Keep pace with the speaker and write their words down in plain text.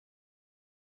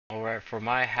Alright, for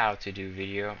my how to do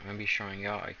video, I'm going to be showing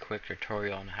y'all a quick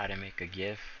tutorial on how to make a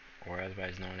GIF, or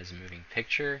otherwise known as a moving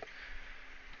picture.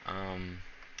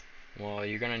 Well,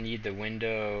 you're going to need the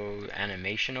window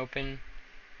animation open,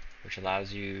 which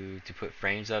allows you to put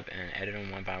frames up and edit them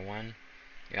one by one.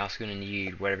 You're also going to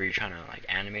need whatever you're trying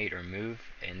to animate or move.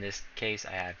 In this case,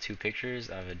 I have two pictures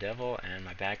of a devil and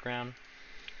my background.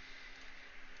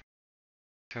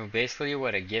 So basically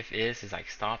what a GIF is like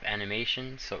stop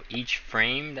animation. So each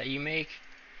frame that you make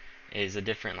is a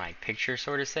different picture,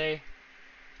 sort of say.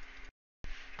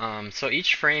 So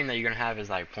each frame that you're gonna have is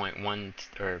like 0.1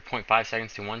 or 0.5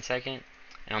 seconds to 1 second.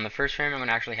 And on the first frame, I'm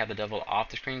gonna actually have the devil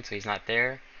off the screen, so he's not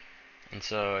there. And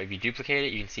so if you duplicate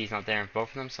it, you can see he's not there in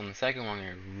both of them. So on the second one, I'm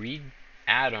gonna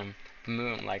re-add him,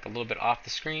 move him like a little bit off the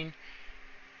screen.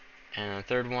 And on the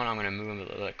third one, I'm gonna move him a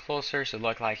little bit closer, so it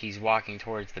look like he's walking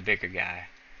towards the bigger guy.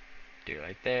 Do it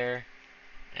like there.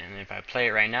 And if I play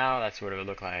it right now, that's what it would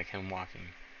look like, him walking.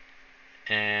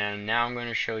 And now I'm going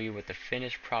to show you what the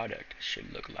finished product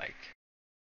should look like.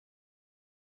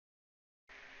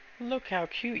 Look how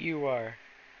cute you are.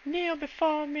 Kneel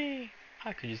before me.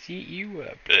 I could just eat you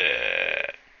up.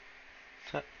 Yeah,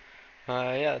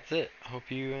 that's it. I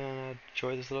hope you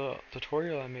enjoy this little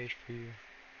tutorial I made for you.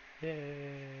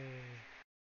 Yay.